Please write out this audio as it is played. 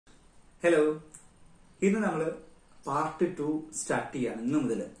Hello, ഇന്ന് നമ്മൾ part 2 start ചെയ്യാണ് ഇന്ന്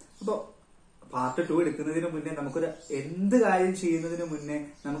മുതൽ. അപ്പോൾ പാർട്ട് 2 എടുക്കുന്നതിന് മുന്നേ നമുക്കൊരു എന്ത് കാര്യം ചെയ്യുന്നതിന് മുന്നേ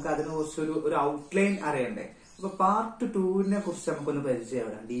നമുക്ക് അതിനെ കുറിച്ചൊരു ഔട്ട്ലൈൻ അറിയണ്ടേ. അപ്പൊ പാർട്ട് 2നെ കുറിച്ച് നമുക്കൊന്ന്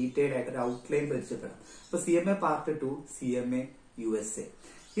പരിചയപ്പെടാം, ഡീറ്റെയിൽ ആയിട്ട് ഒരു ഔട്ട്ലൈൻ പരിചയപ്പെടാം. അപ്പൊ CMA പാർട്ട് 2 CMA USA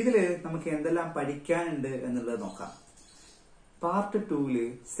ഇതില് നമുക്ക് എന്തെല്ലാം പഠിക്കാനുണ്ട് എന്നുള്ളത് നോക്കാം. പാർട്ട് 2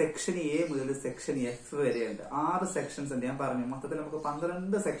 സെക്ഷൻ എ മുതൽ സെക്ഷൻ എഫ് വരെയുണ്ട്. 6 സെക്ഷൻസ് ഉണ്ട്. ഞാൻ പറഞ്ഞു മൊത്തത്തിൽ നമുക്ക്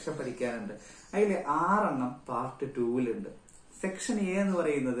 12 സെക്ഷൻ പഠിക്കാനുണ്ട്. അതിൽ 6 പാർട്ട് 2 സെക്ഷൻ എ എന്ന്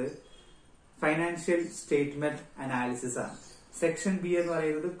പറയുന്നത് ഫൈനാൻഷ്യൽ സ്റ്റേറ്റ്മെന്റ് അനാലിസിസ് ആണ്. സെക്ഷൻ ബി എന്ന്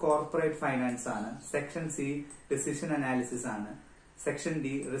പറയുന്നത് കോർപ്പറേറ്റ് ഫൈനാൻസ് ആണ്. സെക്ഷൻ സി ഡിസിഷൻ അനാലിസിസ് ആണ്. Section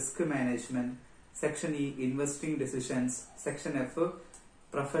D risk management. Section E investing decisions. Section F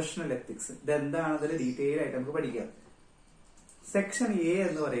professional ethics. ഇതെന്താണെന്നതിൽ detail ആയിട്ട് നമുക്ക് പഠിക്കാം. സെക്ഷൻ എ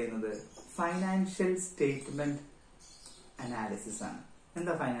എന്ന് പറയുന്നത് ഫൈനാൻഷ്യൽ സ്റ്റേറ്റ്മെന്റ് അനാലിസിസ് ആണ്.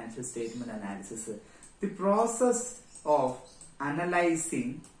 എന്താ financial statement analysis? The process of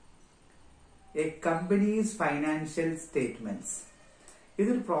analysing a company's financial statements.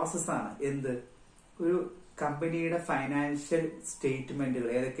 ഇതൊരു പ്രോസസ്സാണ്. എന്ത്? ഒരു കമ്പനിയുടെ ഫൈനാൻഷ്യൽ സ്റ്റേറ്റ്മെന്റുകൾ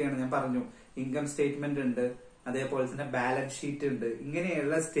ഏതൊക്കെയാണ് ഞാൻ പറഞ്ഞു. ഇൻകം സ്റ്റേറ്റ്മെന്റ് ഉണ്ട്, അതേപോലെ തന്നെ ബാലൻസ് ഷീറ്റ് ഉണ്ട്.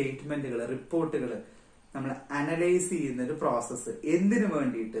 ഇങ്ങനെയുള്ള സ്റ്റേറ്റ്മെന്റുകൾ, റിപ്പോർട്ടുകൾ നമ്മൾ അനലൈസ് ചെയ്യുന്ന ഒരു പ്രോസസ്സ്. എന്തിനു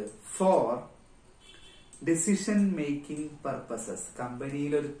വേണ്ടിയിട്ട്? Four decision making purposes.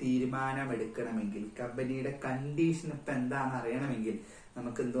 കമ്പനിയിൽ ഒരു തീരുമാനം എടുക്കണമെങ്കിൽ, കമ്പനിയുടെ കണ്ടീഷൻ ഇപ്പൊ എന്താണെന്ന് അറിയണമെങ്കിൽ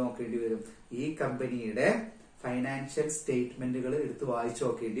നമുക്ക് എന്ത് നോക്കേണ്ടി വരും? ഈ കമ്പനിയുടെ ഫൈനാൻഷ്യൽ സ്റ്റേറ്റ്മെന്റുകൾ എടുത്ത് വായിച്ചു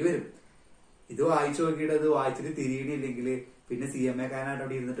നോക്കേണ്ടി വരും. ഇത് വായിച്ചു നോക്കിയിട്ട് അത് വായിച്ചിട്ട് തിരിയണില്ലെങ്കിൽ പിന്നെ CMA കാരനായിട്ട്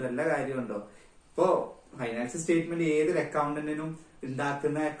അവിടെ ഇരുന്നിട്ട് വല്ല കാര്യമുണ്ടോ? ഇപ്പോ ഫൈനാൻഷ്യൽ സ്റ്റേറ്റ്മെന്റ് ഏതൊരു അക്കൗണ്ടന്റിനും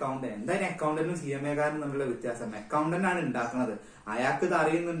ഉണ്ടാക്കുന്ന എന്തായാലും അക്കൗണ്ടന്റും CMA കാരനും തമ്മിലുള്ള വ്യത്യാസം. അക്കൗണ്ടന്റ് ആണ് ഉണ്ടാക്കുന്നത്. അയാൾക്ക് ഇത്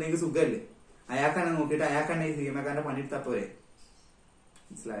അറിയുന്നുണ്ടെങ്കിൽ സുഖല്ലേ? അയാൾക്കാണ് നോക്കിയിട്ട് അയാൾക്കാണ് ഈ CMA കാരന്റെ പണിയെടുത്താൽ പോരെ.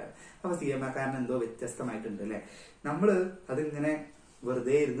 മനസ്സിലായോ? അപ്പൊ CMA കാരൻ എന്തോ വ്യത്യസ്തമായിട്ടുണ്ട് അല്ലെ. നമ്മള് അതിങ്ങനെ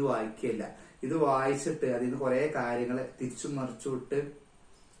വെറുതെ ഇരുന്ന് വായിക്കുകയല്ല. ഇത് വായിച്ചിട്ട് അതിൽ നിന്ന് കുറെ കാര്യങ്ങൾ തിരിച്ചും മറിച്ചുവിട്ട്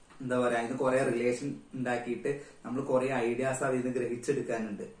എന്താ പറയാ, അതിന് കുറെ റിലേഷൻ ഉണ്ടാക്കിയിട്ട് നമ്മൾ കുറെ ഐഡിയാസ് അതിൽ നിന്ന്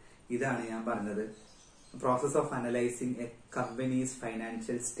ഗ്രഹിച്ചെടുക്കാനുണ്ട്. ഇതാണ് ഞാൻ പറഞ്ഞത്, process of analysing a company's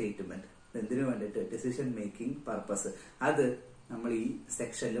financial statement. എന്തിനു വേണ്ടിയിട്ട്? Decision making purpose. അത് നമ്മൾ ഈ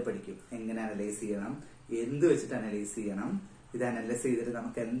സെക്ഷനിൽ പഠിക്കും. എങ്ങനെ അനലൈസ് ചെയ്യണം, എന്ത് വെച്ചിട്ട് അനലൈസ് ചെയ്യണം, ഇത് അനലൈസ് ചെയ്തിട്ട്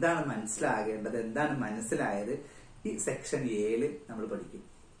നമുക്ക് എന്താണ് മനസ്സിലാകേണ്ടത്, എന്താണ് മനസ്സിലായത്, ഈ സെക്ഷൻ എയിൽ നമ്മൾ പഠിക്കും.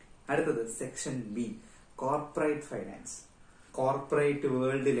 അടുത്തത് section B, corporate finance. Corporate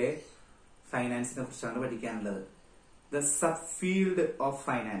വേൾഡിലെ ഫൈനാൻസിനെ കുറിച്ചാണ് പഠിക്കാനുള്ളത്. The sub field of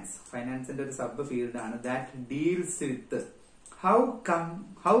finance. ഫൈനാൻസിന്റെ ഒരു സബ് ഫീൽഡ് ആണ് that deals with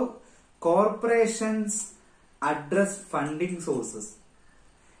how corporations address funding sources.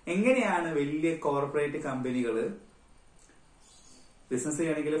 എങ്ങനെയാണ് വലിയ കോർപ്പറേറ്റ് കമ്പനികള് ബിസിനസ്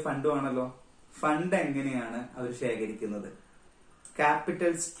ചെയ്യണമെങ്കിൽ ഫണ്ട് വേണമല്ലോ. ഫണ്ട് എങ്ങനെയാണ് അവർ ശേഖരിക്കുന്നത്?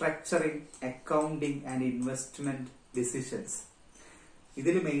 Capital structuring, accounting and investment decisions.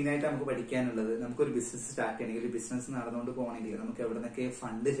 ഇതിൽ മെയിൻ ആയിട്ട് നമുക്ക് പഠിക്കാനുള്ളത്, നമുക്കൊരു ബിസിനസ് സ്റ്റാർട്ട് ചെയ്യണമെങ്കിൽ, ഒരു ബിസിനസ് നടന്നുകൊണ്ട് പോകണമെങ്കിൽ നമുക്ക് എവിടെ നിന്നൊക്കെ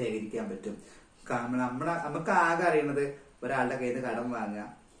ഫണ്ട് ശേഖരിക്കാൻ പറ്റും. നമുക്ക് ആകെ അറിയുന്നത് ഒരാളുടെ കയ്യിൽ നിന്ന് കടം വാങ്ങുക,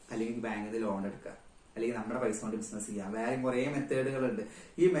 അല്ലെങ്കിൽ ബാങ്കിൽ നിന്ന് ലോൺ എടുക്കുക, അല്ലെങ്കിൽ നമ്മുടെ പൈസ കൊണ്ട് ബിസിനസ് ചെയ്യാം. വേറെ കുറെ മെത്തേഡുകളുണ്ട്.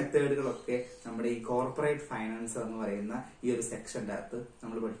 ഈ മെത്തേഡുകളൊക്കെ നമ്മുടെ ഈ കോർപ്പറേറ്റ് ഫൈനാൻസ് എന്ന് പറയുന്ന ഈ ഒരു സെക്ഷന്റെ അകത്ത്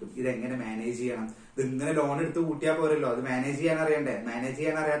നമ്മൾ പഠിക്കും. ഇതെങ്ങനെ മാനേജ് ചെയ്യണം. ഇത് ഇങ്ങനെ ലോൺ എടുത്ത് കൂട്ടിയാൽ പോരല്ലോ, അത് മാനേജ് ചെയ്യാൻ അറിയണ്ടേ. മാനേജ്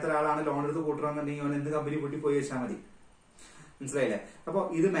ചെയ്യാൻ അറിയാത്ത ഒരാളാണ് ലോൺ എടുത്ത് കൂട്ടണമെന്നുണ്ടെങ്കിൽ അവൻ എന്ത് കമ്പനി കൂട്ടി പോയി വെച്ചാൽ മതി. മനസ്സിലായില്ലേ? അപ്പൊ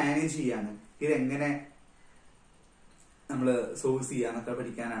ഇത് മാനേജ് ചെയ്യാനും ഇതെങ്ങനെ നമ്മള് സോഴ്സ് ചെയ്യാന്നൊക്കെ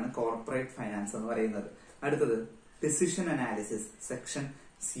പഠിക്കാനാണ് കോർപ്പറേറ്റ് ഫൈനാൻസ് എന്ന് പറയുന്നത്. അടുത്തത് ഡിസിഷൻ അനാലിസിസ്, സെക്ഷൻ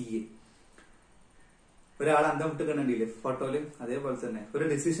സി. ഒരാൾ അന്തം വിട്ടുകണ്ടില്ലേ ഫോട്ടോയില്? അതേപോലെ തന്നെ ഒരു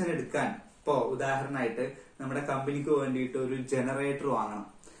ഡിസിഷൻ എടുക്കാൻ, ഇപ്പോ ഉദാഹരണമായിട്ട് നമ്മുടെ കമ്പനിക്ക് വേണ്ടിയിട്ട് ഒരു ജനറേറ്റർ വാങ്ങണം.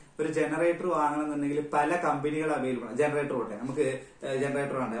 ഒരു ജനറേറ്റർ വാങ്ങണം എന്നുണ്ടെങ്കിൽ പല കമ്പനികൾ അവൈലബിൾ ആണ്. ജനറേറ്റർ പോട്ടെ, നമുക്ക്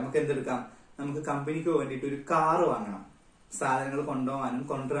ജനറേറ്റർ വേണ്ട, നമുക്ക് എന്തെടുക്കാം? നമുക്ക് കമ്പനിക്ക് വേണ്ടിയിട്ട് ഒരു കാറ് വാങ്ങണം. സാധനങ്ങൾ കൊണ്ടുപോകാനും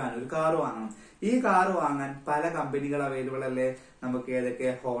കൊണ്ടുവരാനും ഒരു കാറ് വാങ്ങണം. ഈ കാറ് വാങ്ങാൻ പല കമ്പനികൾ അവൈലബിൾ അല്ലേ? നമുക്ക് ഏതൊക്കെ?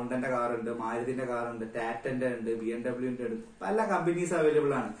 ഹോണ്ടന്റെ കാറുണ്ട്, മാരുതിന്റെ കാറുണ്ട്, ടാറ്റന്റെ ഉണ്ട്, BMW ഉണ്ട്, പല കമ്പനീസ്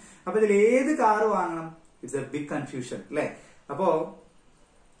അവൈലബിൾ ആണ്. അപ്പൊ ഇതിൽ ഏത് കാറ് വാങ്ങണം? ഇറ്റ്സ് എ ബിഗ് കൺഫ്യൂഷൻ അല്ലെ? അപ്പോ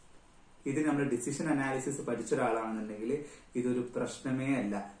ഇത് നമ്മൾ ഡിസിഷൻ അനാലിസിസ് പഠിച്ച ഒരാളാണെന്നുണ്ടെങ്കിൽ ഇതൊരു പ്രശ്നമേ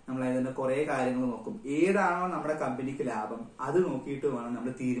അല്ല. നമ്മൾ അതിന്റെ കുറെ കാര്യങ്ങൾ നോക്കും. ഏതാണോ നമ്മുടെ കമ്പനിക്ക് ലാഭം അത് നോക്കിയിട്ട് വേണം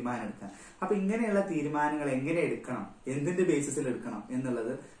നമ്മൾ തീരുമാനം എടുക്കാൻ. അപ്പൊ ഇങ്ങനെയുള്ള തീരുമാനങ്ങൾ എങ്ങനെ എടുക്കണം, എന്തിന്റെ ബേസിസിൽ എടുക്കണം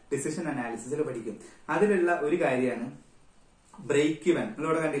എന്നുള്ളത് ഡിസിഷൻ അനാലിസിസിൽ പഠിക്കും. അതിലുള്ള ഒരു കാര്യമാണ് ബ്രേക്ക് ഇവൻ.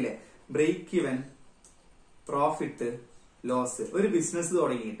 നിങ്ങളിവിടെ കണ്ടില്ലേ? Break even, profit, loss. ഒരു ബിസിനസ്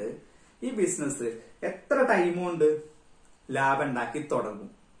തുടങ്ങിയിട്ട് ഈ ബിസിനസ് എത്ര ടൈം കൊണ്ട് ലാഭം ഉണ്ടാക്കി തുടങ്ങും?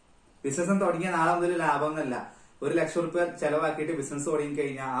 ബിസിനസ് തുടങ്ങിയ നാളെ മുതൽ ലാഭം എന്നല്ല, 1,00,000 ചെലവാക്കിയിട്ട് ബിസിനസ് തുടങ്ങി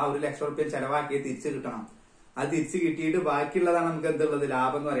കഴിഞ്ഞാൽ ആ 1,00,000 ചെലവാക്കിയിട്ട് തിരിച്ചു കിട്ടണം. അത് തിരിച്ചു കിട്ടിയിട്ട് ബാക്കിയുള്ളതാണ് നമുക്ക് എന്തുള്ളത്,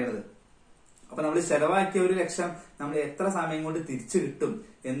 ലാഭം എന്ന് പറയുന്നത്. അപ്പൊ നമ്മൾ ചെലവാക്കിയ 1,00,000 നമ്മൾ എത്ര സമയം കൊണ്ട് തിരിച്ചു കിട്ടും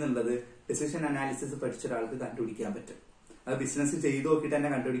എന്നുള്ളത് ഡിസിഷൻ അനാലിസിസ് പഠിച്ച ഒരാൾക്ക് കണ്ടുപിടിക്കാൻ പറ്റും. അത് ബിസിനസ് ചെയ്ത് നോക്കിയിട്ട് തന്നെ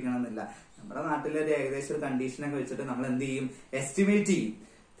കണ്ടുപിടിക്കണം എന്നില്ല. നമ്മുടെ നാട്ടിലെ ഒരു ഏകദേശം ഒരു കണ്ടീഷനൊക്കെ വെച്ചിട്ട് നമ്മൾ എന്ത് ചെയ്യും, എസ്റ്റിമേറ്റ് ചെയ്യും.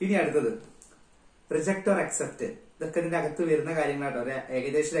 ഇനി അടുത്തത് റിജക്ട് ഓർ അക്സെപ്റ്റ്. ഇതൊക്കെ ഇതിന്റെ അകത്ത് വരുന്ന കാര്യങ്ങളാട്ടോ. ഒരു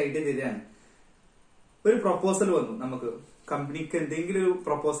ഏകദേശം ഐഡിയ തരികയാണ്. ഒരു പ്രൊപ്പോസൽ വന്നു, നമുക്ക് കമ്പനിക്ക് എന്തെങ്കിലും ഒരു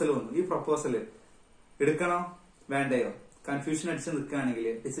പ്രൊപ്പോസൽ വന്നു. ഈ പ്രൊപ്പോസൽ എടുക്കണോ വേണ്ടയോ കൺഫ്യൂഷൻ അടിച്ച് നിൽക്കുകയാണെങ്കിൽ,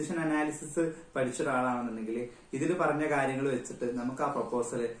 ഡിസിഷൻ അനാലിസിസ് പഠിച്ച ഒരാളാണെന്നുണ്ടെങ്കിൽ ഇതിൽ പറഞ്ഞ കാര്യങ്ങൾ വെച്ചിട്ട് നമുക്ക് ആ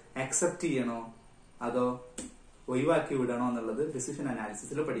പ്രൊപ്പോസൽ അക്സെപ്റ്റ് ചെയ്യണോ അതോ ഒഴിവാക്കി വിടണോ എന്നുള്ളത് ഡിസിഷൻ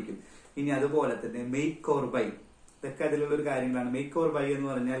അനാലിസിസിൽ പഠിക്കും. ഇനി അതുപോലെ തന്നെ മേക്ക് ഓർ ബൈ, ഇതൊക്കെ അതിലുള്ള ഒരു കാര്യങ്ങളാണ്. മേക്ക് ഓർ ബൈ എന്ന്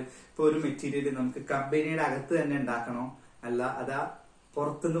പറഞ്ഞാൽ ഇപ്പൊ ഒരു മെറ്റീരിയൽ നമുക്ക് കമ്പനിയുടെ അകത്ത് തന്നെ ഉണ്ടാക്കണോ അല്ല അതാ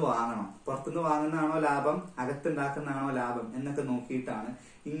പുറത്തുനിന്ന് വാങ്ങണം, പുറത്തുനിന്ന് വാങ്ങുന്നതാണോ ലാഭം അകത്തുണ്ടാക്കുന്നതാണോ ലാഭം എന്നൊക്കെ നോക്കിയിട്ടാണ്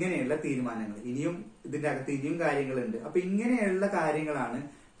ഇങ്ങനെയുള്ള തീരുമാനങ്ങൾ. ഇനിയും ഇതിന്റെ അകത്ത് ഇനിയും കാര്യങ്ങളുണ്ട്. അപ്പൊ ഇങ്ങനെയുള്ള കാര്യങ്ങളാണ്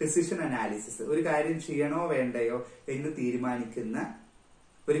ഡിസിഷൻ അനാലിസിസ്. ഒരു കാര്യം ചെയ്യണോ വേണ്ടയോ എന്ന് തീരുമാനിക്കുന്ന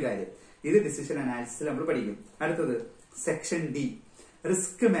ഒരു കാര്യം. ഇത് ഡിസിഷൻ അനാലിസിസ് നമ്മൾ പഠിക്കും. അടുത്തത് സെക്ഷൻ ഡി,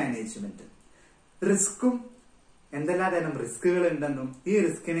 റിസ്ക് മാനേജ്മെന്റ്. റിസ്ക്കും എന്തെല്ലാം തരം റിസ്കുകൾ ഉണ്ടെന്നും ഈ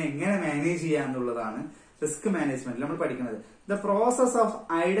റിസ്കിനെ എങ്ങനെ മാനേജ് ചെയ്യാന്നുള്ളതാണ് റിസ്ക് മാനേജ്മെന്റ് നമ്മൾ പഠിക്കുന്നത്. The process of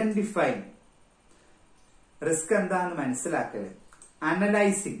identifying, risk എന്താണെന്ന് മനസ്സിലാക്കല്,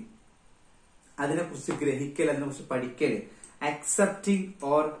 അനലൈസിങ് അതിനെക്കുറിച്ച് ഗ്രഹിക്കൽ, അതിനെക്കുറിച്ച് പഠിക്കല്, accepting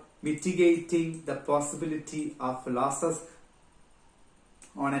or mitigating the possibility of losses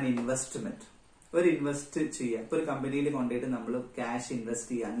on an investment. ഒരു ഇൻവെസ്റ്റ് ചെയ്യുക, ഇപ്പൊ ഒരു കമ്പനിയിൽ കൊണ്ടുപോയിട്ട് നമ്മൾ ക്യാഷ്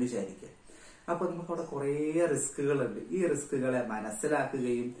ഇൻവെസ്റ്റ് ചെയ്യാന്ന് വിചാരിക്കുക. അപ്പൊ നമുക്ക് അവിടെ കുറെ റിസ്കുകളുണ്ട്. ഈ റിസ്കുകളെ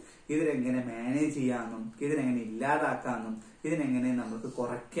മനസ്സിലാക്കുകയും ഇതിനെങ്ങനെ മാനേജ് ചെയ്യാമെന്നും ഇതിനെങ്ങനെ ഇല്ലാതാക്കാമെന്നും ഇതിനെങ്ങനെ നമുക്ക്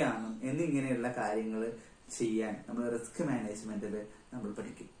കുറയ്ക്കാമെന്നും എന്നിങ്ങനെയുള്ള കാര്യങ്ങൾ ചെയ്യാൻ നമ്മൾ റിസ്ക് മാനേജ്മെന്റിൽ നമ്മൾ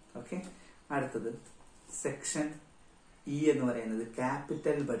പഠിക്കും. ഓക്കെ, അടുത്തത് സെക്ഷൻ ഇ എന്ന് പറയുന്നത്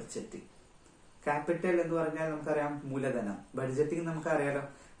ക്യാപിറ്റൽ ബഡ്ജറ്റിംഗ്. ക്യാപിറ്റൽ എന്ന് പറഞ്ഞാൽ നമുക്കറിയാം മൂലധനം, ബഡ്ജറ്റിംഗ് നമുക്കറിയാലോ.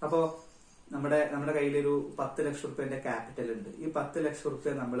 അപ്പോ നമ്മുടെ കയ്യിലൊരു 10 ലക്ഷം റുപ്യന്റെ ക്യാപിറ്റൽ ഉണ്ട്. ഈ 10 ലക്ഷം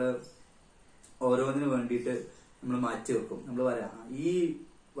റുപ്യ നമ്മള് ഓരോന്നിനു വേണ്ടിയിട്ട് നമ്മൾ മാറ്റി വെക്കും. നമ്മൾ പറയാം ഈ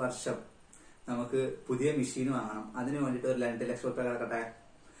വർഷം നമുക്ക് പുതിയ മെഷീൻ വാങ്ങണം, അതിന് വേണ്ടിയിട്ട് ഒരു 2 ലക്ഷം റുപ്യ കിടക്കട്ടെ.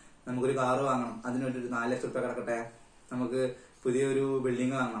 നമുക്കൊരു കാറ് വാങ്ങണം, അതിന് വേണ്ടി ഒരു 4 ലക്ഷം റുപ്യ കിടക്കട്ടെ. നമുക്ക് പുതിയൊരു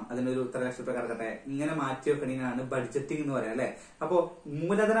ബിൽഡിംഗ് വാങ്ങണം, അതിനൊരു 3 ലക്ഷം റുപ്യ കിടക്കട്ടെ. ഇങ്ങനെ മാറ്റി വെക്കണതിനാണ് ബഡ്ജറ്റിംഗ് എന്ന് പറയാം അല്ലെ. അപ്പോ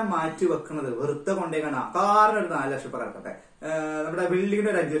മൂലധനം മാറ്റി വെക്കുന്നത് വെറുതെ കൊണ്ടേക്കാണ്. കാറിന് ഒരു 4 ലക്ഷം റുപ്യ കിടക്കട്ടെ, നമ്മുടെ ബിൽഡിങ്ങിന്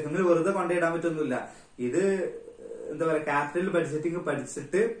ഒരു 5 ലക്ഷം, ഇങ്ങനെ വെറുതെ കൊണ്ടിടാൻ പറ്റൊന്നുമില്ല. ഇത് എന്താ പറയാ, ക്യാപിറ്റൽ ബഡ്ജറ്റിംഗ്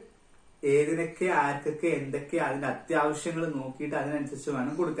പഠിച്ചിട്ട് ഏതിനൊക്കെ ആർക്കൊക്കെ എന്തൊക്കെ അതിന്റെ അത്യാവശ്യങ്ങൾ നോക്കിയിട്ട് അതിനനുസരിച്ച്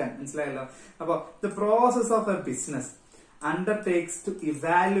വേണം കൊടുക്കാൻ. മനസ്സിലായല്ലോ. അപ്പൊ the process of A business undertakes to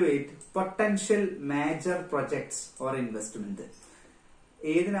evaluate potential major projects or investment.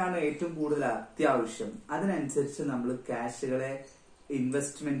 ഏതിനാണ് ഏറ്റവും കൂടുതൽ അത്യാവശ്യം അതിനനുസരിച്ച് നമ്മൾ ക്യാഷുകളെ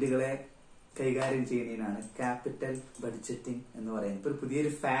ഇൻവെസ്റ്റ്മെന്റുകളെ കൈകാര്യം ചെയ്യുന്നതിനാണ് ക്യാപിറ്റൽ ബഡ്ജറ്റിംഗ് എന്ന് പറയുന്നത്. ഇപ്പൊ ഒരു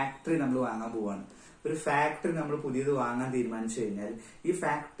പുതിയൊരു ഫാക്ടറി നമ്മൾ വാങ്ങാൻ പോവാണ്. ഒരു ഫാക്ടറി നമ്മൾ പുതിയത് വാങ്ങാൻ തീരുമാനിച്ചു കഴിഞ്ഞാൽ ഈ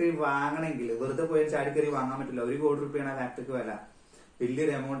ഫാക്ടറി വാങ്ങണമെങ്കിൽ വെറുതെ പോയി ചാടിക്കറി വാങ്ങാൻ പറ്റില്ല. 1 കോടി രൂപയാണ് ഫാക്ടറിക്ക് വില.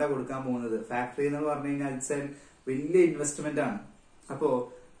 വലിയൊരു എമൗണ്ടാണ് കൊടുക്കാൻ പോകുന്നത്. ഫാക്ടറി എന്ന് പറഞ്ഞു കഴിഞ്ഞാൽ വലിയ ഇൻവെസ്റ്റ്മെന്റ് ആണ്. അപ്പോ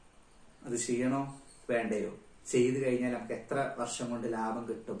അത് ചെയ്യണോ വേണ്ടയോ, ചെയ്തു കഴിഞ്ഞാൽ നമുക്ക് എത്ര വർഷം കൊണ്ട് ലാഭം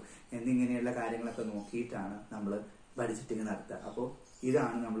കിട്ടും എന്നിങ്ങനെയുള്ള കാര്യങ്ങളൊക്കെ നോക്കിയിട്ടാണ് നമ്മൾ ബഡ്ജറ്റിംഗ് നടത്തുക. അപ്പോൾ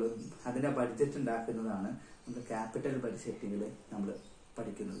ഇതാണ് നമ്മൾ അതിന്റെ ബഡ്ജറ്റ് ഉണ്ടാക്കുന്നതാണ് നമ്മൾ ക്യാപിറ്റൽ ബഡ്ജറ്റിംഗിൽ നമ്മൾ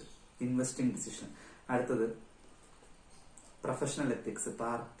പഠിക്കുന്നത്. Investing decision. അടുത്തത് പ്രൊഫഷണൽ എത്തിക്സ്.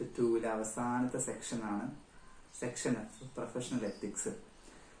 പാർട്ട് 2 അവസാനത്തെ സെക്ഷനാണ് section F, professional ethics.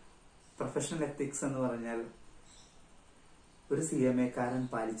 Professional ethics എന്ന് പറഞ്ഞാൽ ഒരു CMA കാരൻ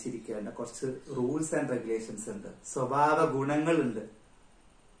പാലിച്ചിരിക്കേണ്ട കുറച്ച് റൂൾസ് ആൻഡ് റെഗുലേഷൻസ് ഉണ്ട്, സ്വഭാവ ഗുണങ്ങളുണ്ട്.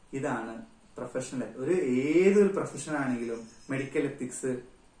 ഇതാണ് പ്രൊഫഷണൽ. ഏതൊരു പ്രൊഫഷൻ ആണെങ്കിലും മെഡിക്കൽ എത്തിക്സ്,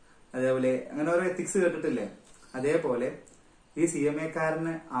 അതേപോലെ അങ്ങനെ ഓരോ എത്തിക്സ് കേട്ടിട്ടില്ലേ, അതേപോലെ ഈ CMA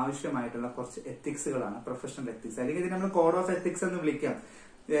കാരന് ആവശ്യമായിട്ടുള്ള കുറച്ച് എത്തിക്സുകളാണ് പ്രൊഫഷണൽ എത്തിക്സ്. അല്ലെങ്കിൽ ഇത് നമ്മൾ കോഡ് ഓഫ് എത്തിക്സ് എന്ന് വിളിക്കാം.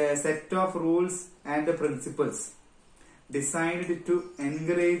 Set of rules and principles designed to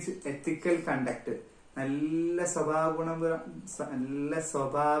encourage ethical conduct. നല്ല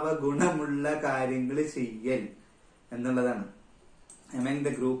സ്വഭാവ ഗുണമുള്ള കാര്യങ്ങൾ ചെയ്യൽ എന്നുള്ളതാണ് among the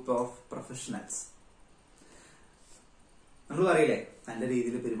group of professionals. നമ്മൾ പറയില്ലേ നല്ല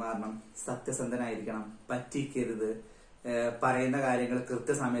രീതിയിൽ പെരുമാറണം, സത്യസന്ധനായിരിക്കണം, പറ്റിക്കരുത്, പറയുന്ന കാര്യങ്ങൾ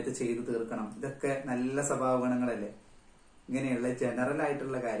കൃത്യസമയത്ത് ചെയ്തു തീർക്കണം. ഇതൊക്കെ നല്ല സ്വഭാവ ഗുണങ്ങളല്ലേ. ഇങ്ങനെയുള്ള ജനറൽ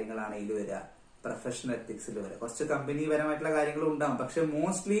ആയിട്ടുള്ള കാര്യങ്ങളാണ് ഇതിൽ വരിക, പ്രൊഫഷണൽ എത്തിക്സിൽ വരിക. കുറച്ച് കമ്പനി പരമായിട്ടുള്ള കാര്യങ്ങളും ഉണ്ടാവും, പക്ഷെ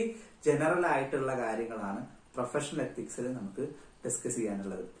മോസ്റ്റ്ലി ജനറൽ ആയിട്ടുള്ള കാര്യങ്ങളാണ് പ്രൊഫഷണൽ എത്തിക്സിൽ നമുക്ക് ഡിസ്കസ്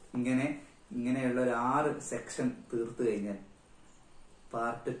ചെയ്യാനുള്ളത്. ഇങ്ങനെ ഇങ്ങനെയുള്ള ഒരു 6 സെക്ഷൻ തീർത്തു കഴിഞ്ഞാൽ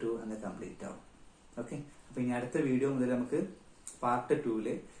പാർട്ട് 2 അങ്ങ് കംപ്ലീറ്റ് ആവും. ഓക്കെ, അപ്പൊ ഇനി അടുത്ത വീഡിയോ മുതൽ നമുക്ക് part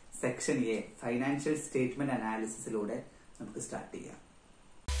 2 section A financial statement അനാലിസിസിലൂടെ നമുക്ക് സ്റ്റാർട്ട് ചെയ്യാം.